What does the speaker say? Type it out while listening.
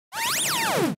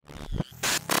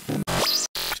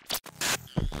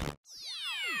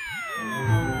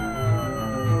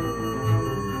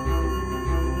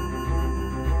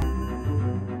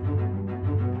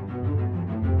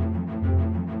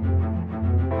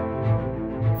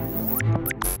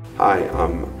Hi,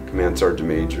 I'm Command Sergeant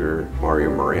Major Mario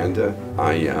Miranda.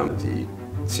 I am the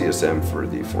CSM for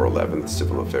the 411th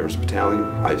Civil Affairs Battalion.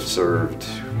 I've served,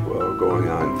 well, going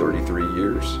on 33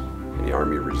 years in the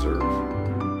Army Reserve.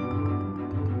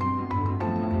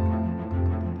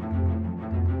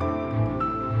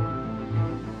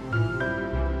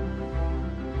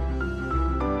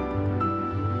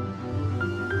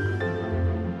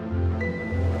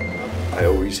 I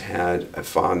always had a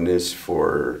fondness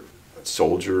for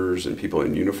soldiers and people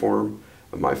in uniform.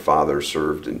 My father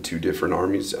served in two different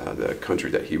armies. The country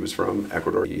that he was from,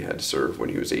 Ecuador, he had to serve when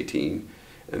he was 18.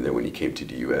 And then when he came to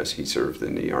the U.S., he served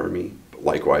in the Army.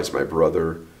 Likewise, my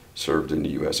brother served in the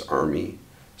U.S. Army.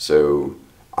 So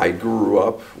I grew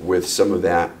up with some of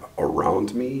that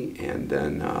around me. And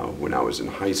then when I was in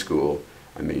high school,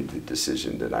 I made the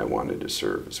decision that I wanted to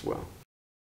serve as well.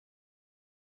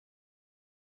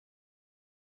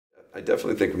 I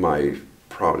definitely think my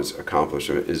proudest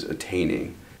accomplishment is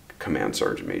attaining Command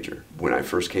Sergeant Major. When I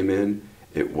first came in,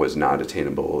 it was not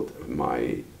attainable.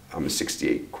 I'm a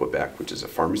 68 Quebec, which is a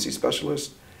pharmacy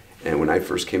specialist. And when I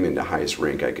first came in, the highest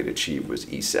rank I could achieve was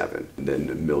E7. And then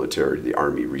the military, the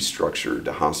Army restructured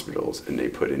the hospitals and they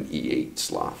put an E8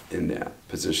 slot in that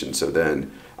position. So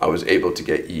then I was able to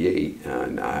get E8,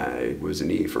 and I was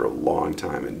an E for a long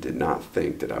time and did not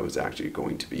think that I was actually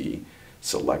going to be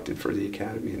selected for the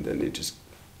academy, and then it just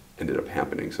ended up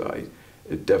happening. So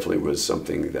it definitely was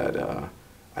something that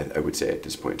I would say at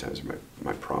this point in time is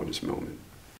my proudest moment.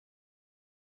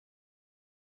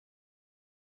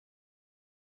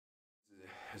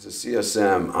 As a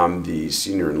CSM, I'm the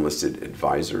senior enlisted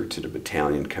advisor to the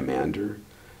battalion commander.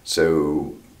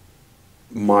 So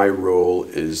my role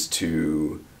is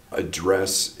to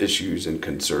address issues and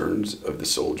concerns of the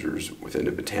soldiers within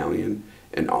the battalion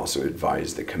and also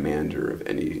advise the commander of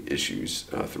any issues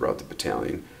throughout the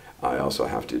battalion. I also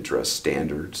have to address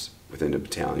standards within the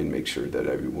battalion, make sure that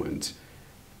everyone's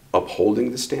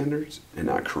upholding the standards and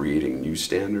not creating new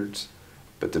standards.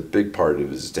 But the big part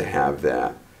of it is to have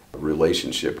that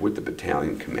relationship with the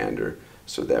battalion commander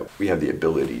so that we have the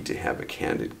ability to have a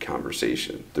candid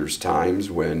conversation. There's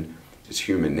times when it's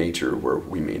human nature where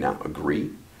we may not agree,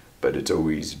 but it's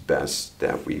always best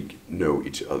that we know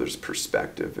each other's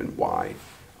perspective and why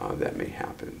that may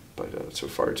happen. But so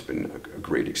far it's been a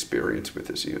great experience with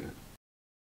this unit.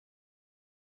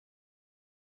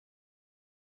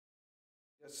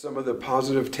 Some of the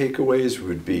positive takeaways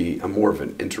would be I'm more of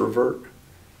an introvert,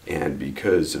 and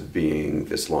because of being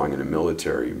this long in the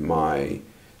military, my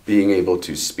being able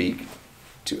to speak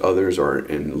to others or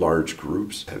in large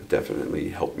groups have definitely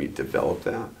helped me develop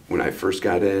that. When I first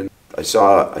got in, I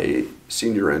saw a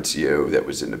senior NCO that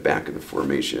was in the back of the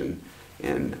formation,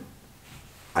 and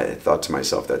I thought to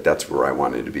myself that that's where I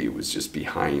wanted to be, was just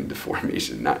behind the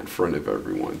formation, not in front of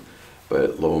everyone.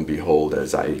 But lo and behold,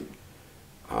 as I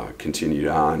continued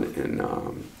on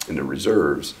in the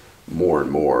reserves, more and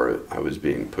more I was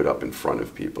being put up in front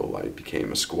of people. I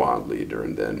became a squad leader,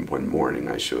 and then one morning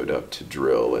I showed up to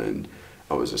drill and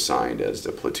I was assigned as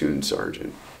the platoon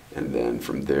sergeant. And then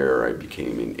from there I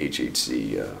became an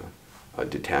HHC a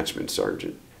detachment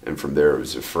sergeant, and from there it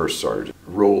was a first sergeant.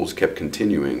 Roles kept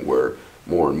continuing where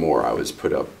more and more I was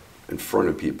put up in front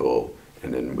of people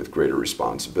and then with greater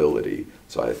responsibility.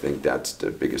 So I think that's the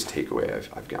biggest takeaway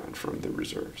I've gotten from the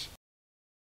reserves.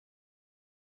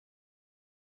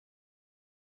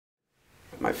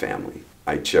 My family.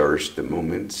 I cherish the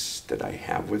moments that I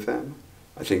have with them.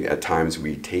 I think at times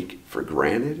we take for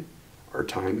granted our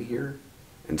time here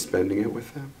and spending it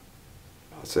with them.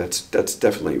 So that's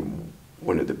definitely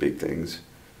one of the big things,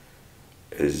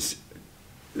 is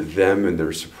them and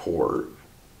their support,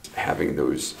 having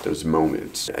those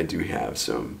moments. I do have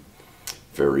some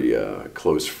very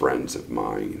close friends of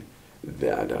mine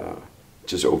that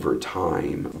just over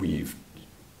time we've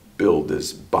built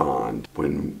this bond.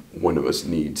 When one of us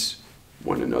needs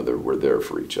one another, we're there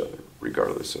for each other,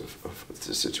 regardless of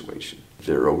the situation.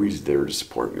 They're always there to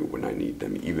support me when I need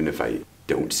them, even if I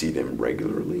don't see them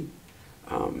regularly.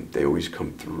 They always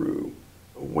come through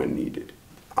when needed.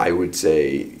 I would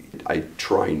say I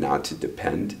try not to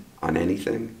depend on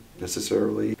anything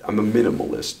necessarily. I'm a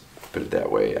minimalist, put it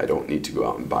that way. I don't need to go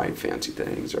out and buy fancy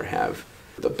things or have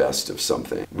the best of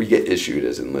something. We get issued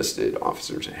as enlisted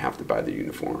officers, have to buy the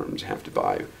uniforms, have to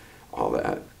buy all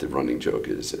that. The running joke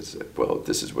is well,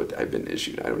 this is what I've been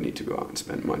issued. I don't need to go out and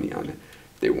spend money on it.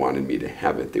 If they wanted me to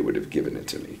have it, they would have given it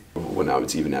to me. When I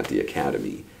was even at the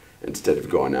academy, instead of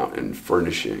going out and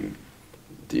furnishing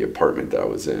the apartment that I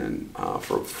was in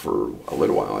for a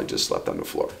little while, I just slept on the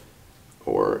floor.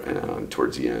 Or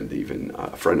towards the end, even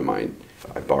a friend of mine,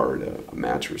 I borrowed a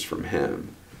mattress from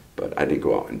him, But I didn't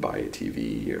go out and buy a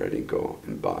TV, or I didn't go out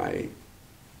and buy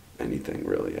anything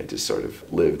really. I just sort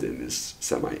of lived in this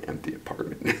semi-empty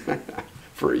apartment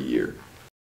for a year.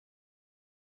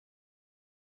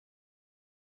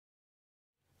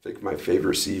 I think my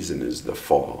favorite season is the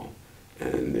fall,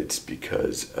 and it's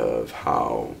because of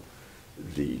how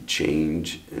the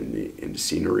change in the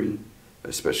scenery,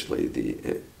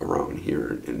 especially around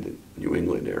here in the New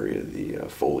England area, the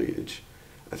foliage.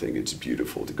 I think it's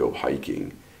beautiful to go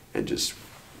hiking and just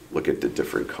look at the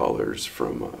different colors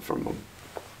from a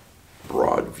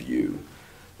broad view.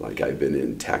 Like I've been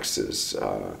in Texas,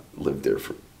 lived there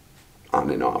for on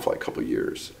and off like a couple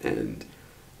years, and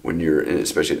when you're in,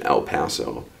 especially in El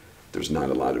Paso, there's not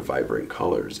a lot of vibrant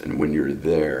colors, and when you're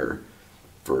there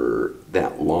for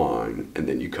that long and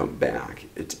then you come back,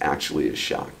 it's actually a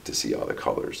shock to see all the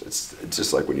colors. It's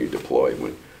just like when you deploy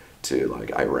to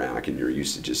like Iraq and you're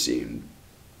used to just seeing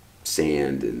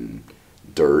sand and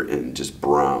dirt and just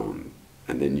brown,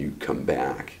 and then you come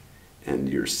back and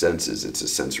your senses, it's a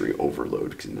sensory overload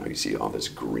because now you see all this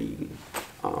green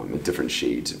and different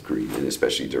shades of green, and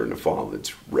especially during the fall,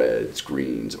 it's reds,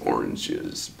 greens,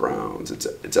 oranges, browns,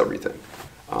 it's everything.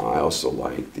 I also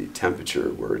like the temperature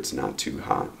where it's not too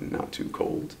hot and not too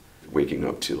cold. Waking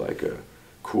up to like a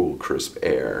cool, crisp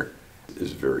air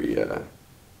is very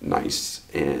nice,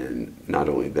 and not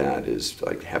only that is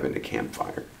like having a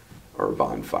campfire or a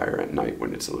bonfire at night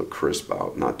when it's a little crisp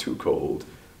out, not too cold,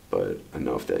 but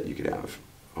enough that you could have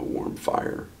a warm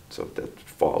fire. So that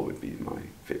fall would be my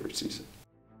favorite season.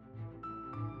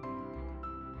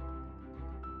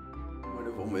 One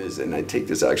of them is, and I take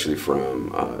this actually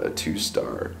from a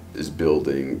 2-star, is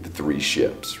building the 3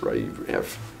 ships, right? You have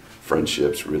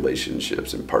friendships,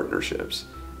 relationships, and partnerships.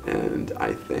 And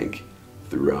I think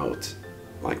throughout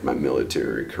like my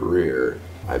military career,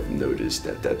 I've noticed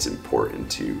that that's important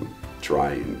to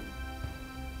try and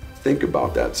think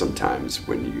about that sometimes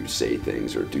when you say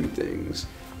things or do things,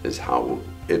 is how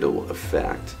it'll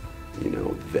affect, you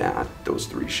know, those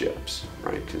 3 ships,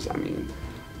 right? Because I mean,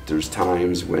 there's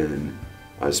times when,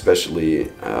 especially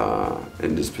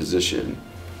in this position,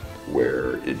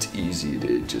 where it's easy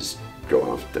to just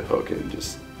go off the hook and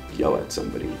just yell at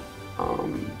somebody,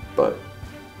 but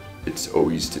it's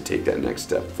always to take that next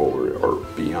step forward or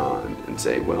beyond and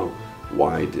say, well,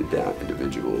 why did that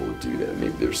individual do that?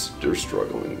 Maybe they're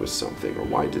struggling with something, or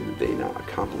why did they not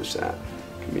accomplish that?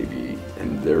 Maybe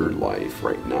in their life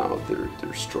right now,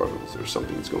 their struggles or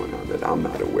something's going on that I'm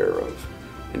not aware of.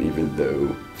 And even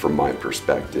though, from my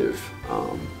perspective,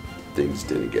 things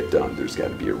didn't get done, there's got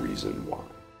to be a reason why.